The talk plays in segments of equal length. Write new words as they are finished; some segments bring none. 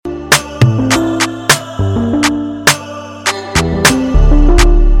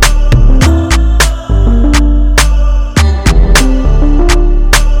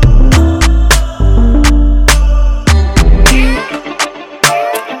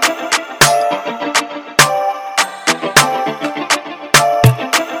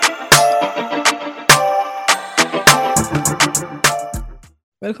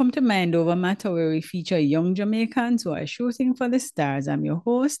Welcome to Mind Over Matter, where we feature young Jamaicans who are shooting for the stars. I'm your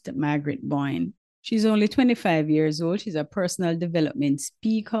host, Margaret Boyne. She's only 25 years old. She's a personal development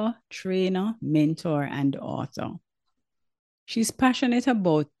speaker, trainer, mentor, and author. She's passionate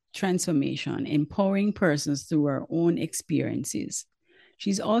about transformation, empowering persons through her own experiences.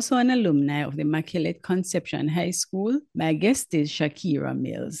 She's also an alumni of the Immaculate Conception High School. My guest is Shakira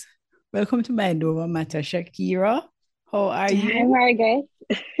Mills. Welcome to Mind Over Matter, Shakira. How are Hi, you? Margaret.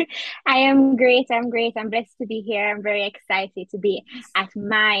 I am great. I'm great. I'm blessed to be here. I'm very excited to be at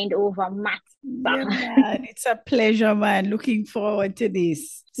Mind Over Yeah, Matter. man. It's a pleasure, man. Looking forward to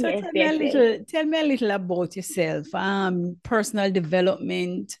this. So Yes, yes, yes. tell me a little about yourself. Personal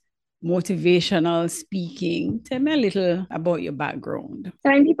development, motivational speaking. Tell me a little about your background.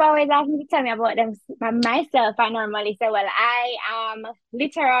 So when people always ask me to tell me about myself, I normally say, well, I am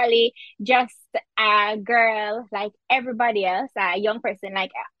literally just a girl like everybody else, a young person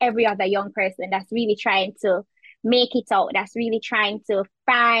like every other young person that's really trying to make it out, that's really trying to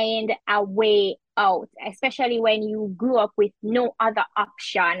find a way out, especially when you grew up with no other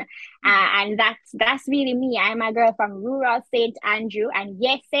option. And that's really me. I'm a girl from rural St. Andrew, and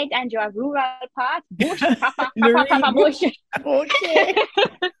yes, St. Andrew, a rural part, bush, proper, The proper, real proper bush. okay.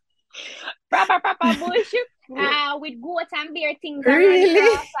 Proper bush with goat and bear things are run Really?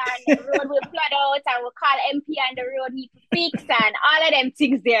 cross and road will flood out and we'll call MP and the road need to fix and all of them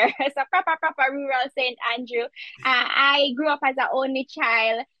things there. So proper rural St. Andrew. I grew up as an only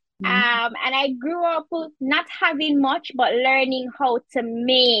child. Mhm. And I grew up not having much, but learning how to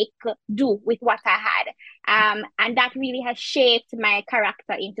make do with what I had. And that really has shaped my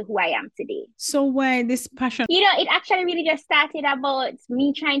character into who I am today. So why this passion? It actually really just started about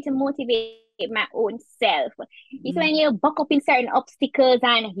me trying to motivate my own self. It's when you buck up in certain obstacles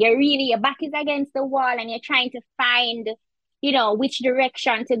and your back is against the wall and you're trying to find, which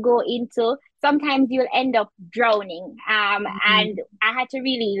direction to go into. Sometimes you'll end up drowning. And Mhm. I had to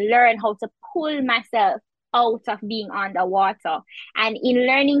really learn how to pull myself out of being underwater. And in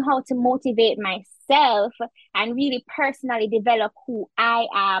learning how to motivate myself and really personally develop who I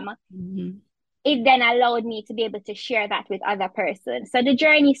am, Mhm. it then allowed me to be able to share that with other persons. So the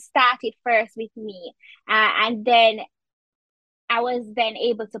journey started first with me, and then I was then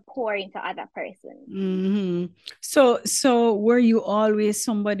able to pour into other persons. Hmm. So were you always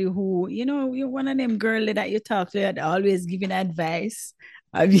somebody who, you're one of them girl that you talk to that always giving advice?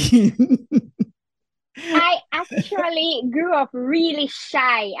 I mean, I actually grew up really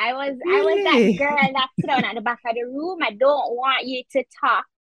shy. I was that really? girl that sit down at the back of the room. I don't want you to talk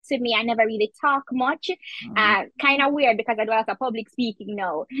to me. I never really talk much. Uh, Kind of weird because I do a lot of public speaking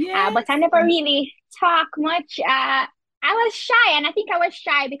now. But I yes. never really talk much. I was shy, and I think I was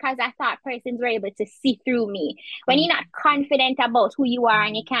shy because I thought persons were able to see through me. When you're not confident about who you are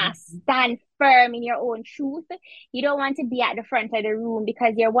and you can't stand firm in your own truth, you don't want to be at the front of the room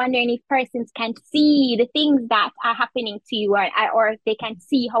because you're wondering if persons can see the things that are happening to you, or they can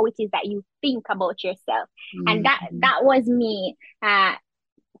see how it is that you think about yourself. And that Mhm. that was me.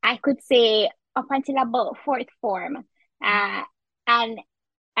 I could say up until about fourth form. Uh,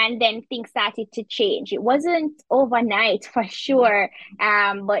 and then things started to change. It wasn't overnight for sure,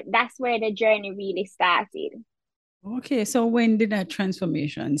 but that's where the journey really started. Okay, so when did that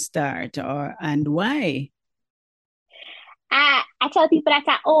transformation start and why? I tell people that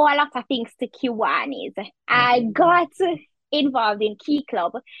I owe a lot of things to Kiwanis. I got involved in Key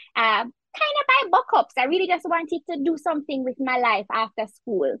Club, kind of by buck ups. I really just wanted to do something with my life after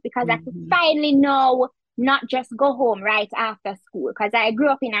school because I could Mhm. finally know not just go home right after school because I grew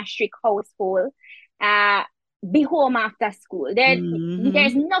up in a strict household. Uh, be home after school. There's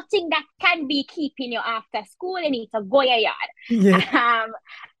Mhm. nothing that can be keeping you after school. You need to go your Yeah. yard.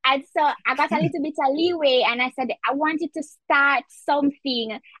 And so I got a little bit of leeway and I said I wanted to start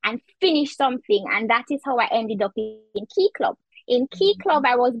something and finish something. And that is how I ended up in Key Club. In Key Club,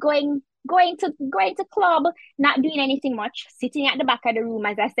 I was going to club, not doing anything much, sitting at the back of the room,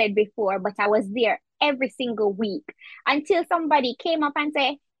 as I said before, but I was there every single week until somebody came up and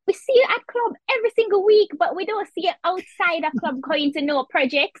said, we see you at club every single week, but we don't see you outside a club going to no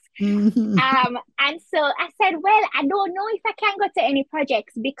projects. Mhm. And so I said, well, I don't know if I can go to any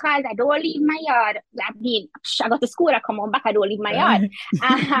projects because I don't leave my yard. I mean, I go to school, I come on back, I don't leave my yard.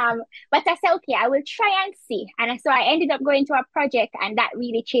 Right. But I said, okay, I will try and see. And so I ended up going to a project, and that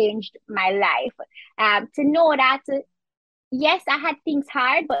really changed my life. To know that, yes, I had things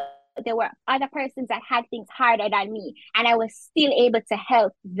hard, but there were other persons that had things harder than me, and I was still able to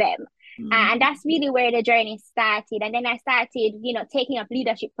help them. And Mhm. that's really where the journey started. And then I started, taking up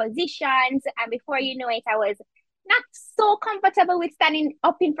leadership positions. And before you know it, I was not so comfortable with standing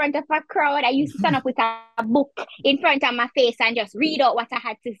up in front of a crowd. I used to stand up with a book in front of my face and just read out what I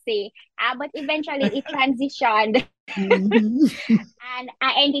had to say. But eventually it transitioned. And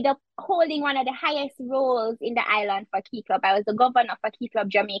I ended up holding one of the highest roles in the island for Key Club. I was the governor for Key Club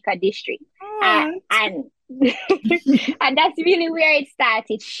Jamaica District. And and that's really where it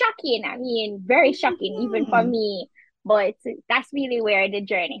started. Shocking. I mean, very shocking, even for me. But that's really where the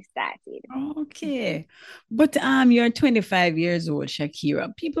journey started. Okay. But you're 25 years old,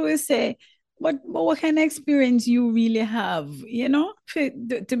 Shakira. People will say, but what kind of experience you really have,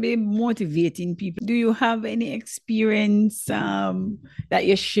 to be motivating people? Do you have any experience that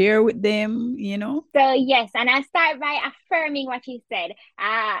you share with them, So yes, and I start by affirming what you said.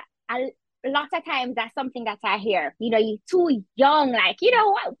 A lot of times that's something that I hear, you're too young, like,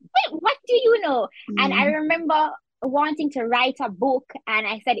 what do you know? And I remember wanting to write a book, and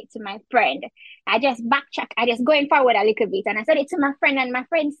I said it to my friend. I just backtrack, I just going forward a little bit, and I said it to my friend, and my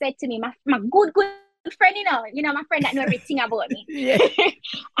friend said to me, my good friend, my friend that know everything about me. Yeah. And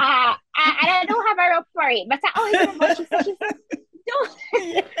I don't have her up for it, but I always remember she said, don't.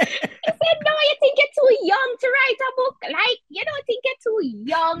 Yeah. I said, no, you think you're too young to write a book. Like, you don't think you're too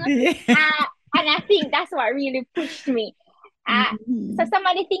young. Yeah. And I think that's what really pushed me. So some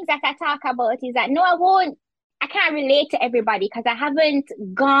of the things that I talk about is that, no, I can't relate to everybody because I haven't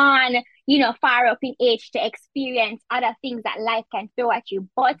gone, far up in age to experience other things that life can throw at you.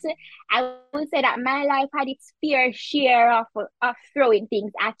 But I would say that my life had its fair share of throwing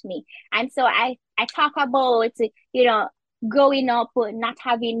things at me. And so I talk about, growing up not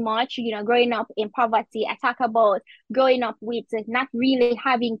having much, growing up in poverty. I talk about growing up with not really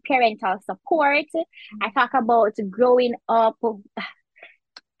having parental support. I talk about growing up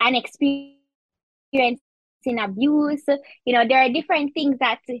and experiencing abuse. There are different things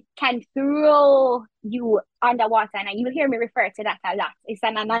that can throw you underwater, and you'll hear me refer to that a lot. It's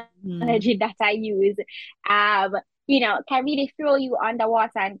an analogy that I use. Can really throw you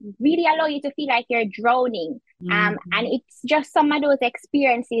underwater and really allow you to feel like you're drowning. And it's just some of those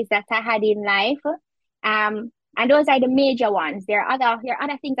experiences that I had in life. And those are the major ones. There are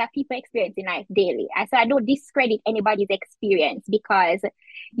other things that people experience in life daily. So I don't discredit anybody's experience, because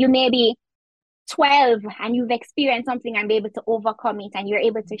you may be 12 and you've experienced something and be able to overcome it, and you're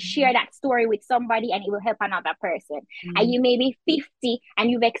able to share that story with somebody and it will help another person. And you may be 50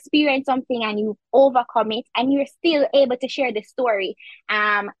 and you've experienced something and you've overcome it, and you're still able to share the story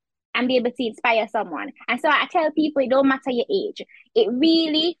and be able to inspire someone. And so I tell people, it don't matter your age. It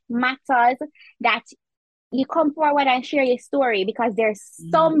really matters that you come forward and share your story, because there's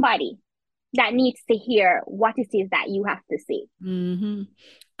somebody that needs to hear what it is that you have to say.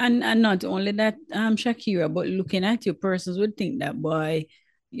 And not only that, Shakira, but looking at you, persons would think that, boy,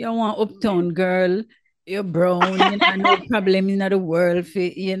 you're one uptown girl, you're brown, no problem in the world,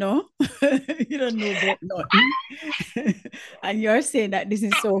 you don't know about nothing. And you're saying that this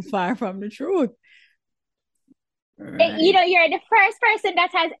is so far from the truth. Right. You're the first person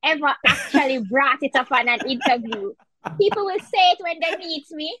that has ever actually brought it up on an interview. People will say it when they meet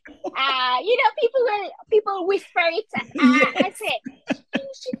me. People whisper it. I say,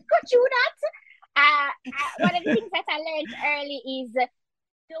 she got you that. One of the things that I learned early is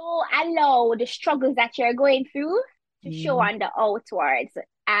don't allow the struggles that you're going through to show on the outwards.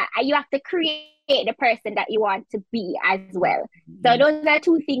 You have to create the person that you want to be as well. So those are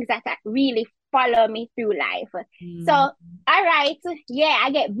two things that really follow me through life. So, all right, yeah,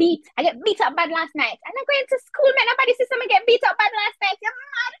 I get beat up bad last night. I'm not going to school, man. Nobody sees someone get beat up bad last night. You're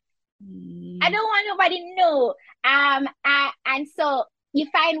mad. I don't want nobody to know. And so you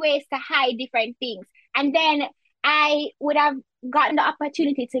find ways to hide different things. And then I would have gotten the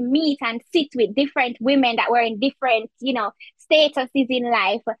opportunity to meet and sit with different women that were in different, statuses in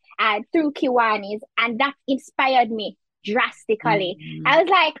life through Kiwanis, and that inspired me drastically. I was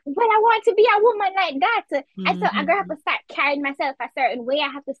like, well, I want to be a woman like that. And so I'm gonna have to start carrying myself a certain way. I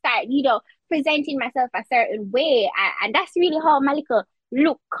have to start, presenting myself a certain way. And that's really how my little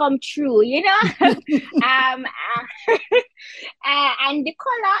look come true, and the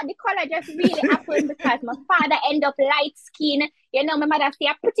color just really happened because my father ended up light skin. My mother say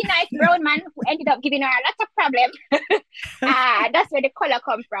a pretty nice brown man who ended up giving her a lot of problem. That's where the color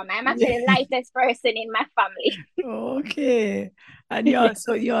come from. I'm actually the lightest person in my family. Okay. And you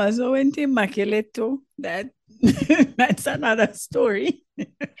also went immaculate too. That's another story.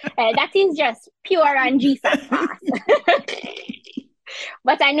 That is just pure and Jesus pass.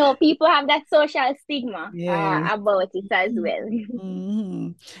 But I know people have that social stigma about it as well.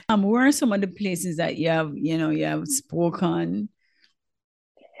 Where are some of the places that you have spoken?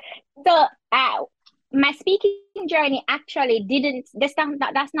 So my speaking journey actually didn't, that's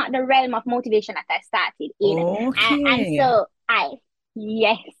not the realm of motivation that I started in. And Okay. so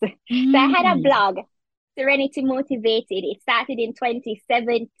yes. So I had a Mm. blog, Serenity Motivated. It started in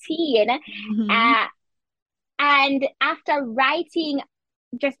 2017. Mm-hmm. Uh, and after writing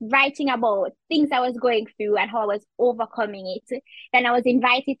about things I was going through and how I was overcoming it, then I was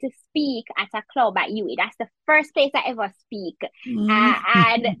invited to speak at a club at UE. That's the first place I ever speak.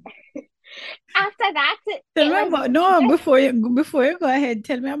 And Mm. after that, Tell it me was about no just before you go ahead.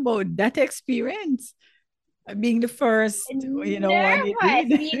 Tell me about that experience, being the first. What you nervous,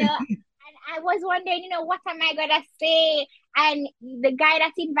 did. and I was wondering, what am I gonna say? And the guy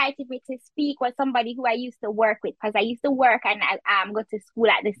that invited me to speak was somebody who I used to work with, because I used to work and I go to school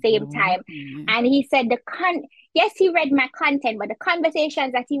at the same time. Okay. And he said yes, he read my content, but the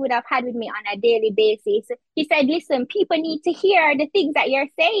conversations that he would have had with me on a daily basis, he said, listen, people need to hear the things that you're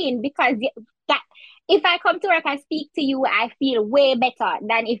saying, because that if I come to work and speak to you, I feel way better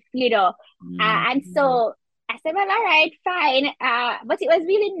than if, and Mhm. so I said, well, all right, fine. But it was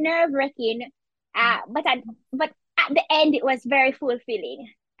really nerve-wracking. But at the end, it was very fulfilling.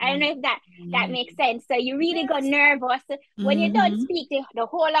 I don't know if that makes Mhm. sense. So you really got Yes. nervous when you don't Mhm. speak. The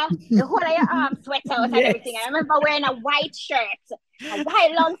whole of your arm sweat out and everything. I Yes. remember wearing a white shirt, a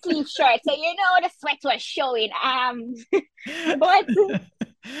white long sleeve shirt, so the sweat was showing. But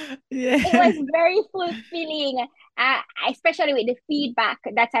it Yes. was very fulfilling, especially with the feedback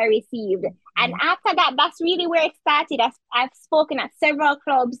that I received. And after that, that's really where it started. I've spoken at several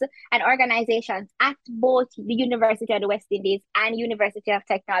clubs and organizations at both the University of the West Indies and University of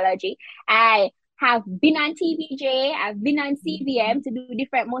Technology. I have been on TVJ, I've been on CVM to do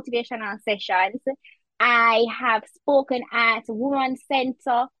different motivational sessions. I have spoken at Women's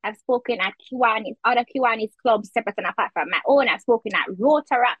Center. I've spoken at Kiwanis, other Kiwanis clubs separate and apart from my own. I've spoken at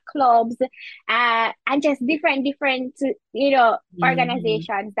Rotaract clubs, and just different, Mhm.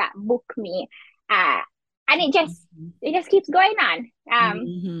 organizations that book me. Uh, and it just keeps going on.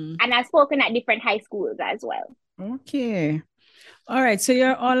 Mhm. And I've spoken at different high schools as well. Okay. All right. So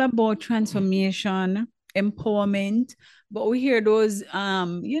you're all about transformation, empowerment, but we hear those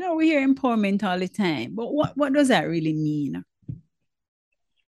we hear empowerment all the time. But what does that really mean?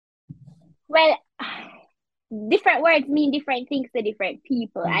 Well, different words mean different things to different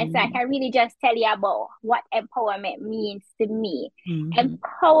people. And so I Mhm. can really just tell you about what empowerment means to me. Mhm.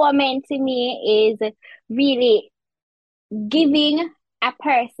 Empowerment to me is really giving a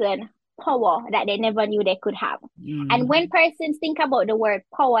person power that they never knew they could have. And when Mhm. persons think about the word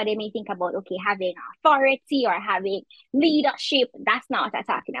power, they may think about, okay, having authority or having leadership. That's not what I'm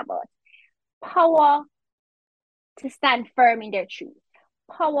talking about. Power to stand firm in their truth,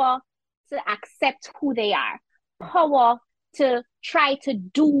 power to accept who they are, power to try to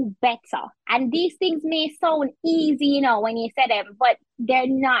do better. And these things may sound easy, when you say them, but they're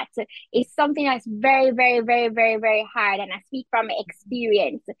not. It's something that's very, very, very, very, very hard. And I speak from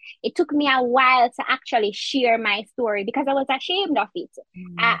experience. It took me a while to actually share my story because I was ashamed of it.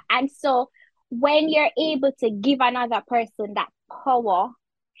 And so when you're able to give another person that power,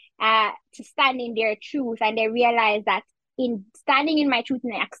 to stand in their truth, and they realize that in standing in my truth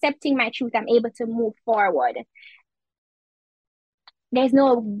and accepting my truth, I'm able to move forward. There's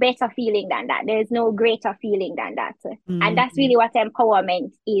no better feeling than that. There's no greater feeling than that. And that's Mhm. really what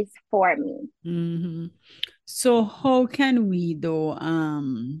empowerment is for me. Mhm. So how can we though,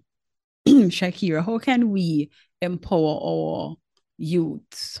 Shakira, how can we empower our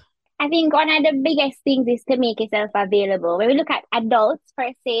youths? I think one of the biggest things is to make yourself available. When we look at adults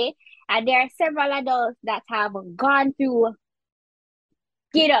per se, there are several adults that have gone through,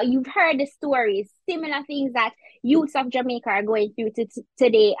 you've heard the stories, similar things that youths of Jamaica are going through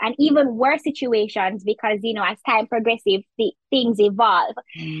today, and even worse situations because, as time progresses, things evolve.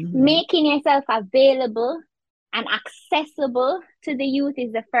 Mhm. Making yourself available and accessible to the youth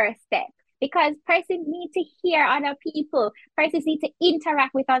is the first step, because persons need to hear other people, persons need to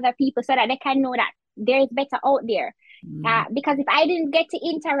interact with other people so that they can know that there is better out there. Mhm. Because if I didn't get to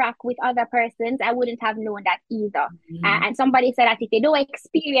interact with other persons, I wouldn't have known that either. Mhm. And somebody said that if you don't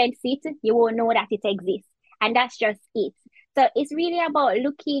experience it, you won't know that it exists. And that's just it. So it's really about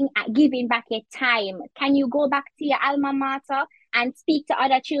looking at giving back your time. Can you go back to your alma mater and speak to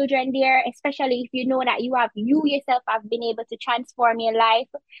other children there, especially if you know that you yourself have been able to transform your life?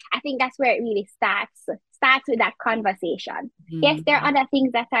 I think that's where it really starts. Starts with that conversation. Yes, there are Mhm. other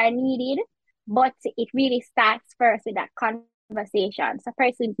things that are needed, but it really starts first with that conversation. So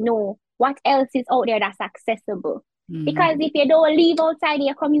persons know what else is out there that's accessible. Because Mhm. if you don't live outside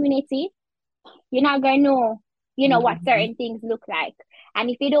your community, you're not gonna know, what Mhm. certain things look like. And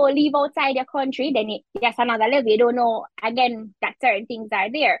if you don't live outside your country, then that's another level. You don't know, again, that certain things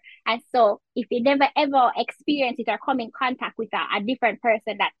are there. And so if you never ever experience it or come in contact with a different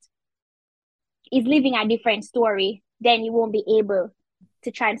person that is living a different story, then you won't be able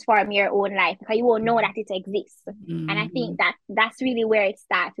to transform your own life because you won't know that it exists. And I think that that's really where it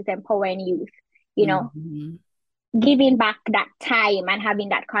starts with empowering youth, you know, giving back that time and having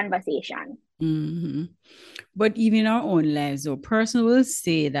that conversation. But even in our own lives, though, person will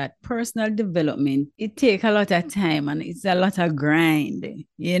say that personal development, it takes a lot of time and it's a lot of grind,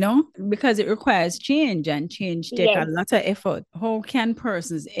 you know, because it requires change and change take a lot of effort. How can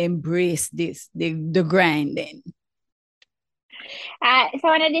persons embrace this, the grinding? So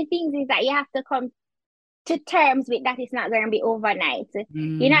one of the things is that you have to come to terms with that it's not going to be overnight.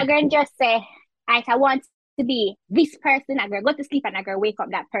 You're not going to just say, I want to be this person. I'm going to go to sleep and I'm going to wake up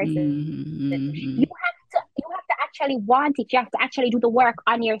that person. You have to actually want it. You have to actually do the work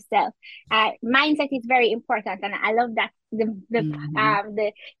on yourself. Mindset is very important, and I love that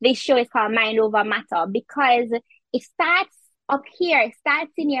this show is called Mind Over Matter because it starts up here. It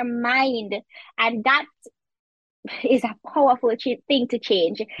starts in your mind, and that is a powerful thing to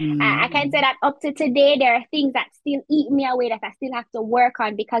change. I can say that up to today, there are things that still eat me away that I still have to work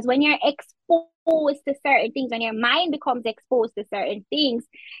on because when you're exposed to certain things, when your mind becomes exposed to certain things,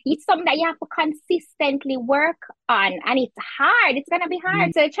 it's something that you have to consistently work on, and it's hard. It's going to be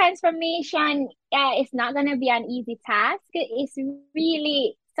hard. So transformation, it's not going to be an easy task. It's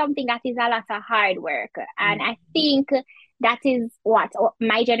really something that is a lot of hard work. And I think that is what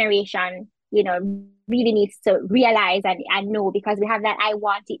my generation, you know, really needs to realize and know, because we have that I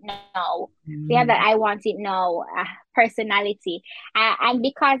want it now. We have that I want it now personality. And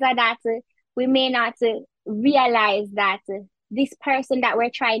because of that, we may not realize that this person that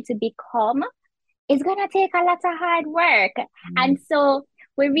we're trying to become is going to take a lot of hard work. And so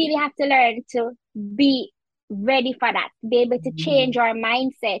we really have to learn to be ready for that, be able to change our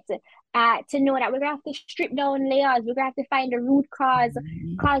mindset, to know that we're going to have to strip down layers. We're going to have to find the root causes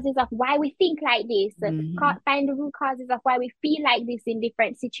of why we think like this, find the root causes of why we feel like this in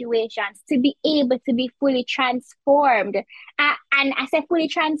different situations to be able to be fully transformed. And I say fully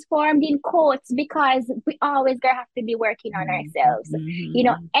transformed in quotes because we always going to have to be working on ourselves. You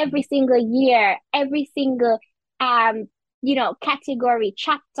know, every single year, every single you know, category,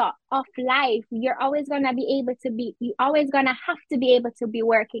 chapter of life, you're always going to be able to be, you always going to have to be able to be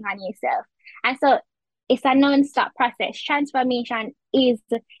working on yourself. And so it's a non-stop process. Transformation is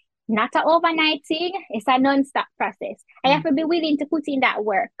not an overnight thing. It's a non-stop process. And you have to be willing to put in that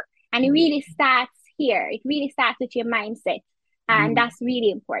work. And it really starts here. It really starts with your mindset. And that's really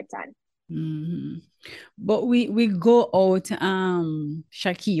important. But we go out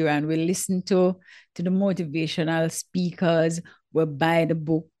Shakira and we listen to the motivational speakers, we buy the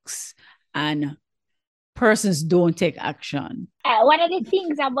books, and persons don't take action. One of the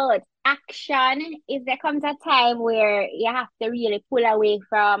things about action is there comes a time where you have to really pull away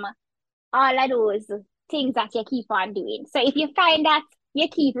from all of those things that you keep on doing. So if you find that you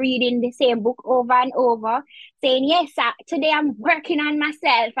keep reading the same book over and over, saying, yes, today I'm working on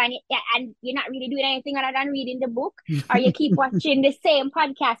myself, and you're not really doing anything other than reading the book, or you keep watching the same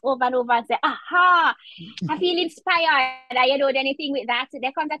podcast over and over and say, aha, I feel inspired, and you don't do anything with that.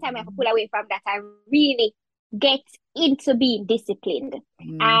 There comes a time I have to pull away from that and really get into being disciplined.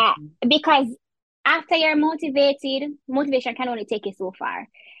 Because after you're motivated, motivation can only take you so far.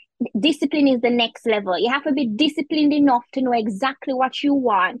 Discipline is the next level. You have to be disciplined enough to know exactly what you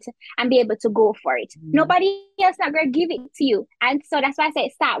want and be able to go for it. Nobody else not going to give it to you. And so that's why I say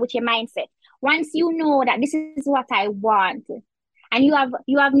start with your mindset. Once you know that this is what I want, and you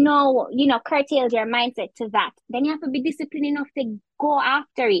have no, you know, curtailed your mindset to that, then you have to be disciplined enough to go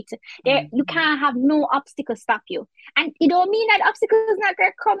after it. You can't have no obstacles stop you. And it don't mean that obstacles not going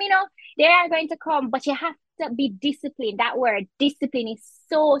to come, you know, they are going to come, but you have to be disciplined. That word discipline is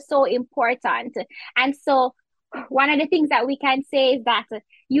so important. And so one of the things that we can say is that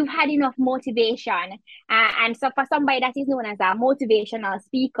you've had enough motivation. And so for somebody that is known as a motivational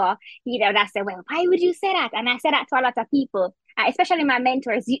speaker, you know, that's say, well, why would you say that? And I say that to a lot of people, especially my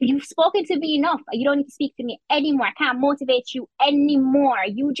mentors. You've spoken to me enough. You don't need to speak to me anymore. I can't motivate you anymore.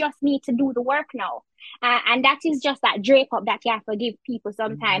 You just need to do the work now. And that is just that drape up that you have to give people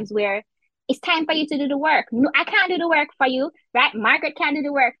sometimes where it's time for you to do the work. No, I can't do the work for you, right? Margaret can't do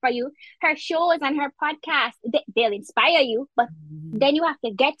the work for you. Her shows and her podcasts, they'll inspire you, but then you have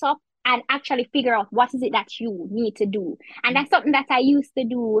to get up and actually figure out what is it that you need to do. And that's something that I used to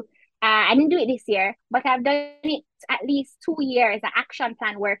do. I didn't do it this year, but I've done it at least 2 years, an action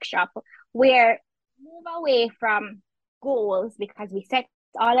plan workshop where move away from goals, because we set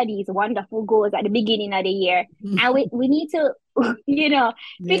all of these wonderful goals at the beginning of the year, and we need to,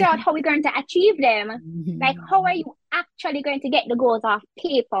 figure out how we're going to achieve them. Like, how are you actually going to get the goals off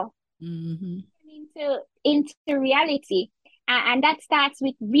paper into reality? And that starts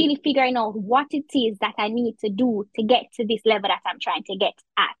with really figuring out what it is that I need to do to get to this level that I'm trying to get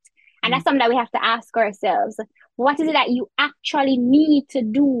at. And that's something that we have to ask ourselves. What is it that you actually need to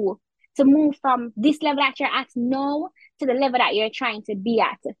do to move from this level that you're at now to the level that you're trying to be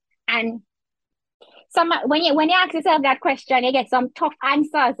at? And when you ask yourself that question, you get some tough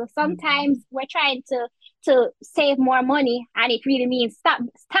answers. So sometimes we're trying to save more money, and it really means stop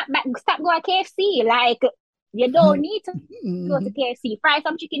going to KFC. Like, you don't need to go to KFC, fry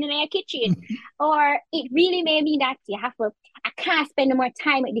some chicken in your kitchen. Or it really may mean that I can't spend more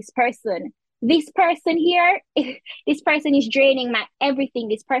time with this person. This person here, this person is draining my everything.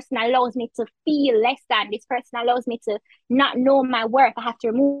 This person allows me to feel less than. This person allows me to not know my worth. I have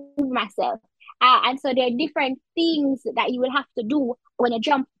to remove myself. And so there are different things that you will have to do when you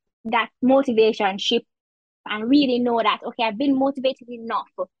jump that motivation ship and really know that, okay, I've been motivated enough.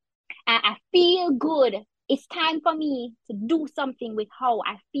 I feel good. It's time for me to do something with how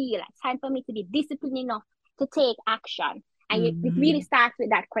I feel. It's time for me to be disciplined enough to take action. And it really starts with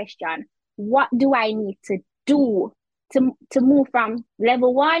that question. What do I need to do to move from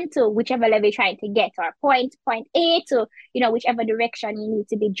level 1 to whichever level you're trying to get, or point A to, whichever direction you need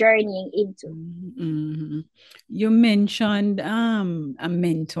to be journeying into. You mentioned a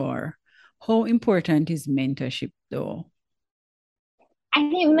mentor. How important is mentorship though? I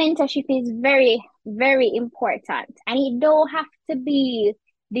think mentorship is very, very important. And it don't have to be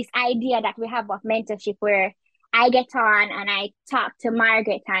this idea that we have of mentorship where I get on and I talk to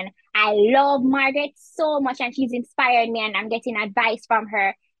Margaret, and I love Margaret so much, and she's inspired me, and I'm getting advice from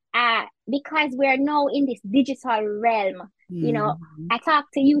her. Because we're now in this digital realm. I talk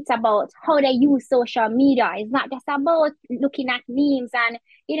to youth about how they use social media. It's not just about looking at memes and,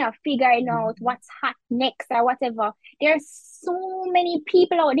 figuring out what's hot next or whatever. There's so many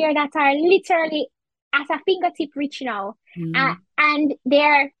people out there that are literally at a fingertip reach now. And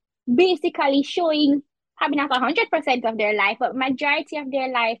they're basically showing, probably not 100% of their life, but majority of their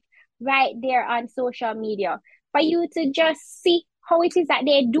life right there on social media. For you to just see how it is that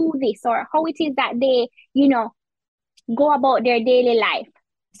they do this, or how it is that they, go about their daily life.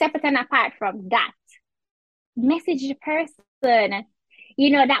 Separate and apart from that, message the person.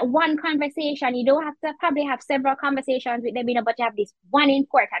 That one conversation, you don't have to probably have several conversations with them, but you have this one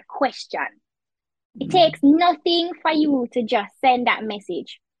important question. It takes nothing for you to just send that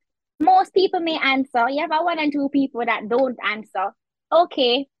message. Most people may answer. You have 1 and 2 people that don't answer.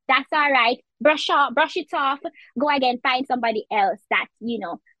 Okay, that's all right. Brush it off. Go again, find somebody else that,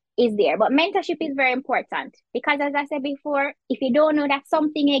 is there. But mentorship is very important, because as I said before, if you don't know that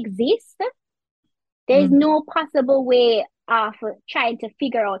something exists, there's no possible way of trying to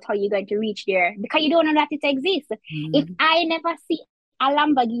figure out how you're going to reach there, because you don't know that it exists. If I never see a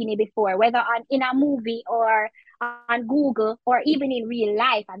Lamborghini before, whether in a movie or on Google or even in real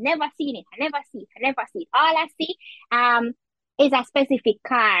life, I've never seen it. I never see it. All I see is a specific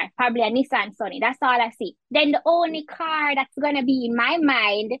car, probably a Nissan Sunny. That's all I see. Then the only car that's going to be in my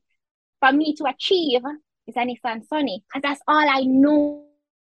mind for me to achieve is a Nissan Sunny, because that's all I know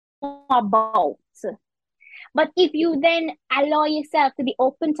about. But if you then allow yourself to be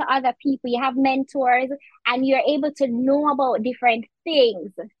open to other people, you have mentors, and you're able to know about different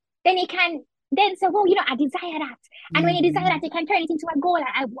things, then you can then say, well, I desire that. And when you desire that, you can turn it into a goal.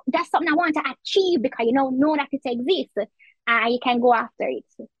 That's something I want to achieve, because you know that it exists. You can go after it.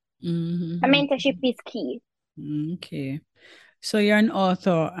 A mentorship is key. Okay. So you're an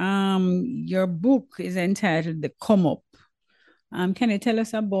author. Your book is entitled The Come Up. Can you tell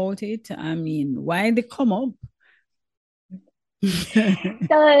us about it? I mean, why the come up?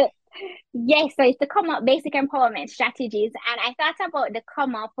 So it's the come up basic empowerment strategies. And I thought about the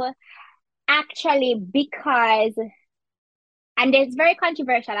come up actually because, and it's very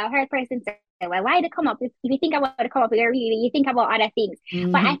controversial. I've heard persons say, well, why the come up? If you think about the come up, you think about other things.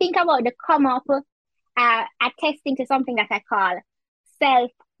 But I think about the come up attesting to something that I call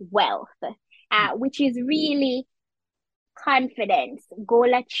self-wealth, which is really confidence,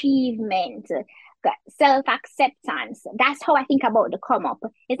 goal achievement, self-acceptance. That's how I think about the come up.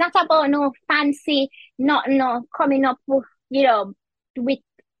 It's not about no fancy, not coming up with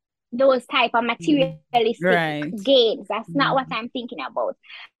those type of materialistic gains. That's not what I'm thinking about.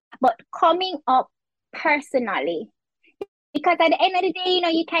 But coming up personally, because at the end of the day,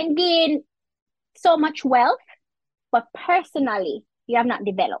 you can gain so much wealth, but personally, you have not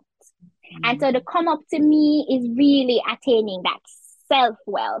developed. And so the come up to me is really attaining that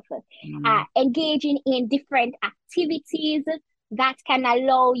self-wealth, engaging in different activities that can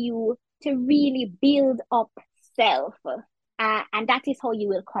allow you to really build up self. And that is how you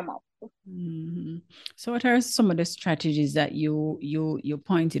will come up. Mm-hmm. So what are some of the strategies that you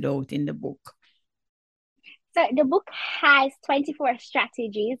pointed out in the book? So the book has 24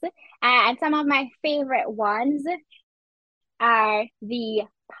 strategies, and some of my favorite ones are the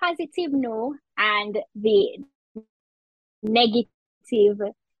positive no and the negative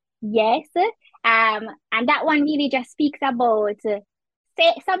yes. And that one really just speaks about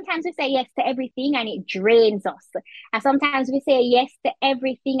sometimes we say yes to everything and it drains us. And sometimes we say yes to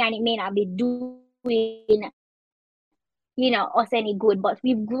everything and it may not be doing us any good. But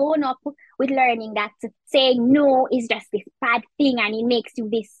we've grown up with learning that saying no is just this bad thing and it makes you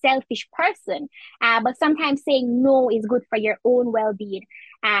this selfish person. But sometimes saying no is good for your own well-being.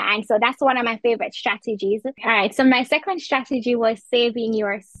 And so that's one of my favorite strategies. All right. So my second strategy was saving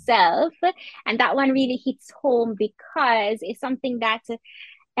yourself. And that one really hits home because it's something that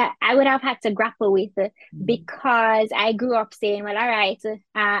I would have had to grapple with because I grew up saying, well, all right,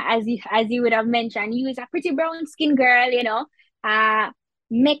 as you would have mentioned, you is a pretty brown skin girl,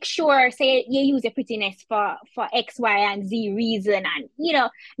 make sure, say you use your prettiness for X, Y, and Z reason. And,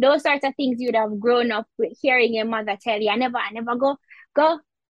 those sorts of things you would have grown up with hearing your mother tell you, I never go,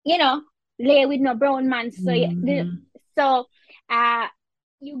 lay with no brown man. So,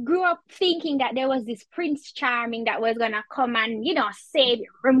 you grew up thinking that there was this Prince Charming that was gonna come and, save you,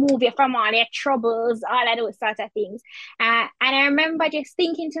 remove you from all your troubles, all of those sorts of things. And I remember just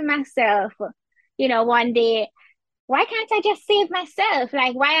thinking to myself, one day, why can't I just save myself?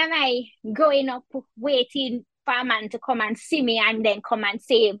 Like, why am I going up waiting for a man to come and see me and then come and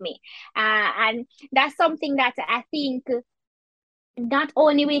save me? And that's something that I think not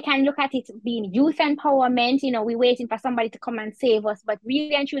only we can look at it being youth empowerment, we're waiting for somebody to come and save us, but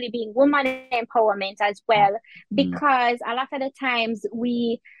really and truly being woman empowerment as well, because a lot of the times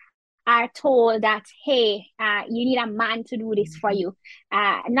we are told that, hey, you need a man to do this for you.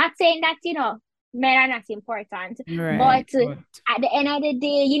 Not saying that, men are not important, right, but at the end of the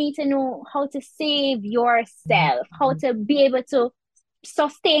day, you need to know how to save yourself, how to be able to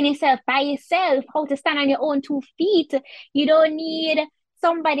sustain yourself by yourself, how to stand on your own 2 feet. You don't need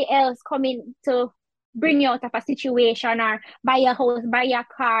somebody else coming to bring you out of a situation or buy your house, buy your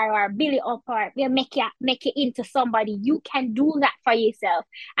car, or build it up, or make you into somebody. You can do that for yourself.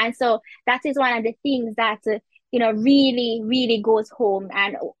 And so that is one of the things that really, really goes home.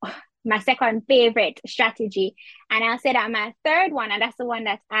 And my second favorite strategy. And I'll say that my third one, and that's the one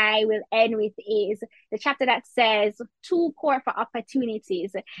that I will end with, is the chapter that says too poor for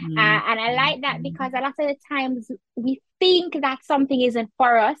opportunities. And I like that because a lot of the times we think that something isn't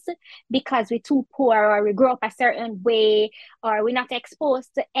for us because we're too poor, or we grow up a certain way, or we're not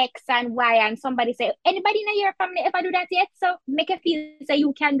exposed to X and Y. And somebody say, anybody in your family ever do that yet? So make it feel so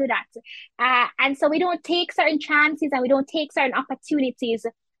you can do that. And so we don't take certain chances and we don't take certain opportunities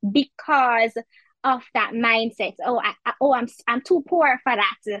because of that mindset. I'm too poor for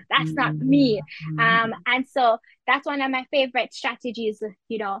that. That's not me. And so that's one of my favorite strategies.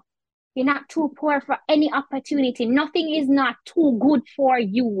 You're not too poor for any opportunity. Nothing is not too good for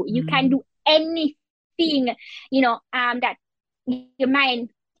you. You can do anything, that your mind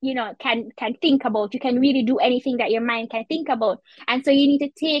can think about. You can really do anything that your mind can think about. And so you need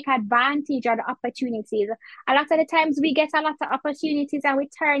to take advantage of the opportunities. A lot of the times we get a lot of opportunities and we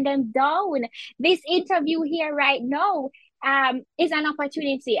turn them down. This interview here right now is an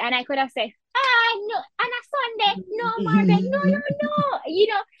opportunity, and I could have said, no, on a Sunday, no, Margaret, no.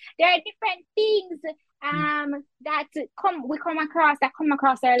 There are different things that we come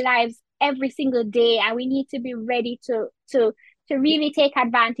across our lives every single day, and we need to be ready to really take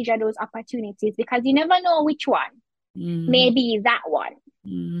advantage of those opportunities, because you never know which one. Maybe that one.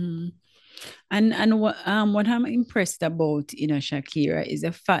 And what I'm impressed about, Shakira, is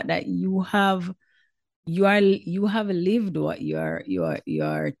the fact that you have lived what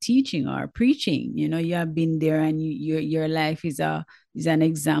you're teaching or preaching. You have been there, and your life is an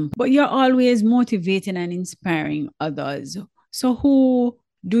example. But you're always motivating and inspiring others. So who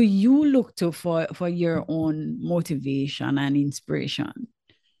do you look to for your own motivation and inspiration?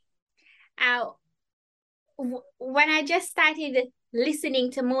 When I just started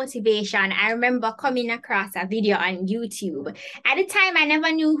listening to motivation, I remember coming across a video on YouTube. At the time, I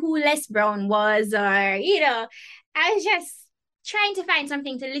never knew who Les Brown was, or, I was just trying to find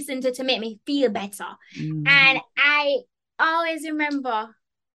something to listen to make me feel better. And I always remember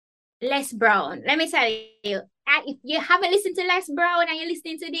Les Brown. Let me tell you, if you haven't listened to Les Brown and you're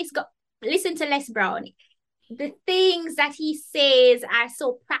listening to this, listen to Les Brown. The things that he says are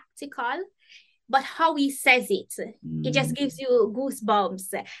so practical, but how he says it, it just gives you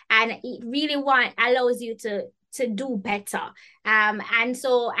goosebumps, and it really allows you to do better. And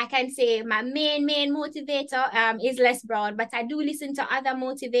so I can say my main motivator is Les Brown, but I do listen to other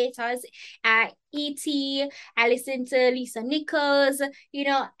motivators, E.T. I listen to Lisa Nichols,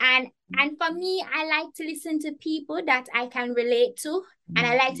 and for me, I like to listen to people that I can relate to. And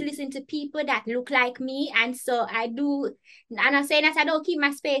I like to listen to people that look like me. And so I do, and I'm saying that I don't keep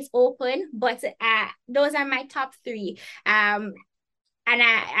my space open, but those are my top three. And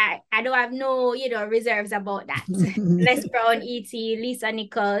I don't have no, reserves about that. Les Brown, E.T., Lisa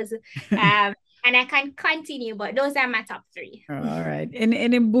Nichols, and I can continue, but those are my top three. All right.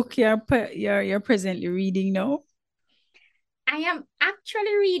 Any book you're presently reading now? I am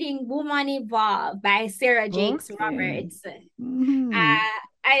actually reading Woman Evolve by Sarah Jakes Roberts.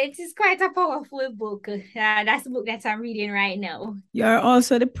 It is quite a powerful book. That's the book that I'm reading right now. You're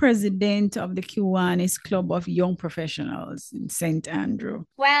also the president of the Kiwanis Club of Young Professionals in St. Andrew.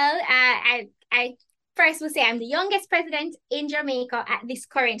 Well, I first will say I'm the youngest president in Jamaica at this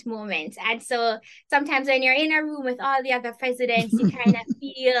current moment. And so sometimes when you're in a room with all the other presidents, you kind of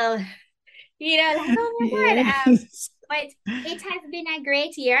feel, like, oh my God. But it has been a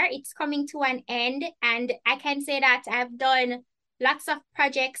great year. It's coming to an end. And I can say that I've done lots of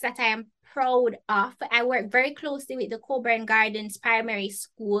projects that I am proud of. I work very closely with the Coburn Gardens Primary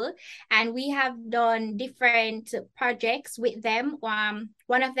School, and we have done different projects with them.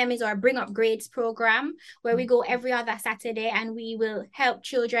 One of them is our Bring Up Grades program, where we go every other Saturday and we will help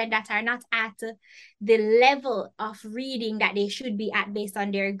children that are not at the level of reading that they should be at based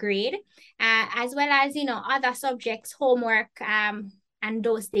on their grade, as well as, other subjects, homework, and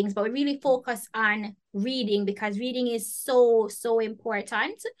those things. But we really focus on reading because reading is so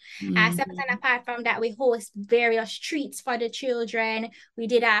important. Separate and apart from that, we host various treats for the children. We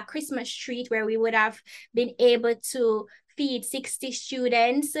did a Christmas treat where we would have been able to feed 60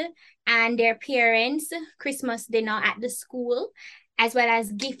 students and their parents Christmas dinner at the school, as well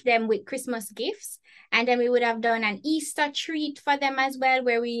as gift them with Christmas gifts. And then we would have done an Easter treat for them as well,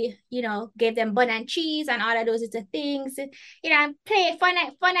 where we, gave them bun and cheese and all of those little things, play fun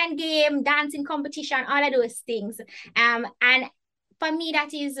and game, dancing competition, all of those things. And for me,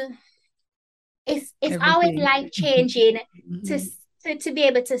 that is, it's always life-changing to be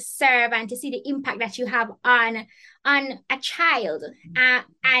able to serve and to see the impact that you have on a child.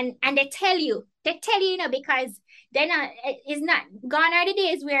 And they tell you, because then it's not gone are the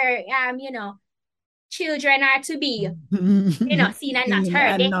days where, children are to be, seen and not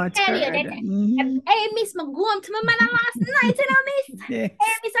heard. They tell you that, hey, miss, I go home to my mother last night, miss. Yes.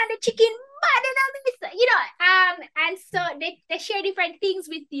 Hey, miss, and the chicken bad, miss. And so they share different things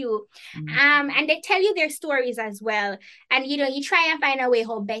with you. And they tell you their stories as well. And, you try and find a way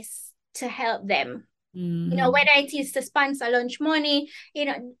how best to help them. Whether it is to sponsor lunch money,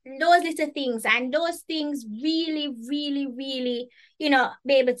 those little things. And those things really, really, really,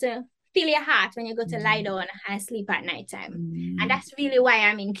 be able to fill your heart when you go to lie down and sleep at nighttime. And that's really why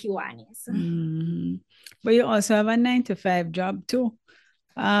I'm in Kiwanis. But you also have a 9-to-5 job too.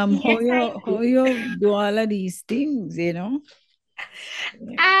 How you do all of these things,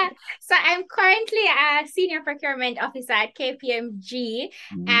 So I'm currently a senior procurement officer at KPMG,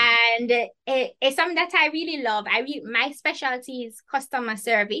 and it's something that I really love. My specialty is customer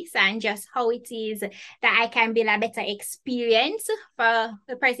service and just how it is that I can build a better experience for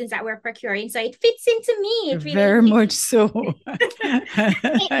the persons that we're procuring. So it fits into me. It really very much so. I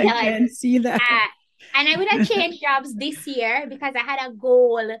can see that. And I would have changed jobs this year because I had a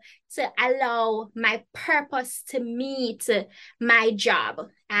goal to allow my purpose to meet my job.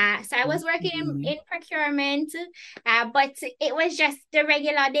 So I was working in procurement, but it was just the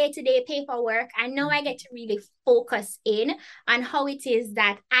regular day-to-day paperwork. And now I get to really focus in on how it is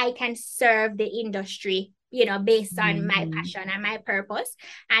that I can serve the industry, based on my passion and my purpose.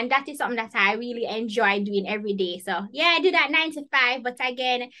 And that is something that I really enjoy doing every day. So yeah, I do that 9-to-5, but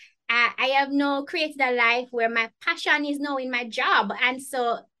again, I have now created a life where my passion is now in my job. And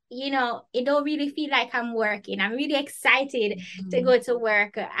so, it don't really feel like I'm working. I'm really excited to go to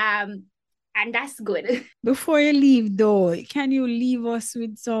work. And that's good. Before you leave though, can you leave us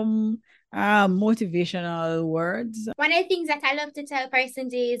with some motivational words? One of the things that I love to tell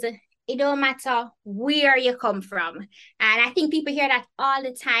persons is, it don't matter where you come from. And I think people hear that all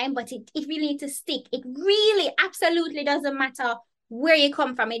the time, but it really needs to stick. It really absolutely doesn't matter where you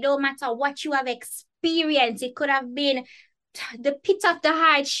come from. It don't matter what you have experienced. It could have been the pit of the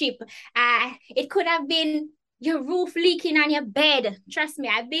hardship. It could have been your roof leaking on your bed. Trust me,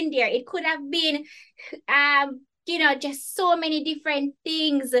 I've been there. It could have been, just so many different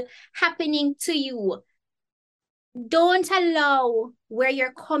things happening to you. Don't allow where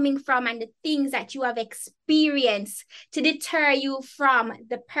you're coming from and the things that you have experienced to deter you from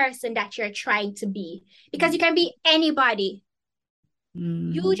the person that you're trying to be. Because you can be anybody.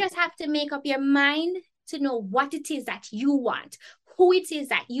 You just have to make up your mind to know what it is that you want, who it is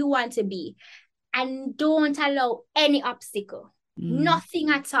that you want to be. And don't allow any obstacle, nothing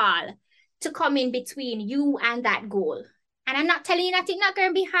at all, to come in between you and that goal. And I'm not telling you that it's not going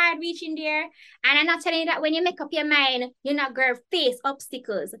to be hard reaching there. And I'm not telling you that when you make up your mind, you're not going to face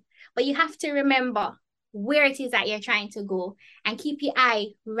obstacles. But you have to remember where it is that you're trying to go and keep your eye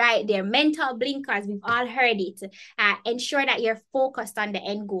right there. Mental blinkers, we've all heard it. Ensure that you're focused on the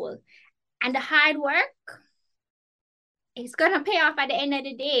end goal. And the hard work, it's going to pay off at the end of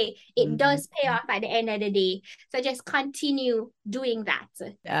the day. It does pay off at the end of the day. So just continue doing that.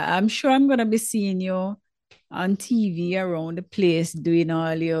 I'm sure I'm going to be seeing you on TV around the place doing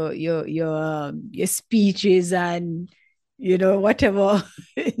all your speeches and whatever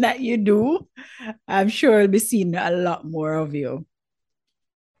that you do. I'm sure I'll be seeing a lot more of you.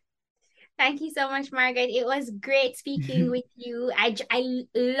 Thank you so much, Margaret. It was great speaking with you. I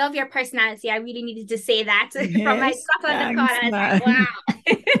love your personality. I really needed to say that from my top of the call. I was like, wow.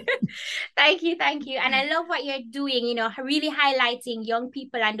 Thank you. And I love what you're doing, really highlighting young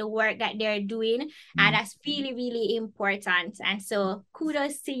people and the work that they're doing. And that's really, really important. And so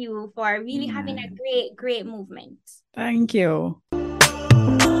kudos to you for really having a great, great movement. Thank you.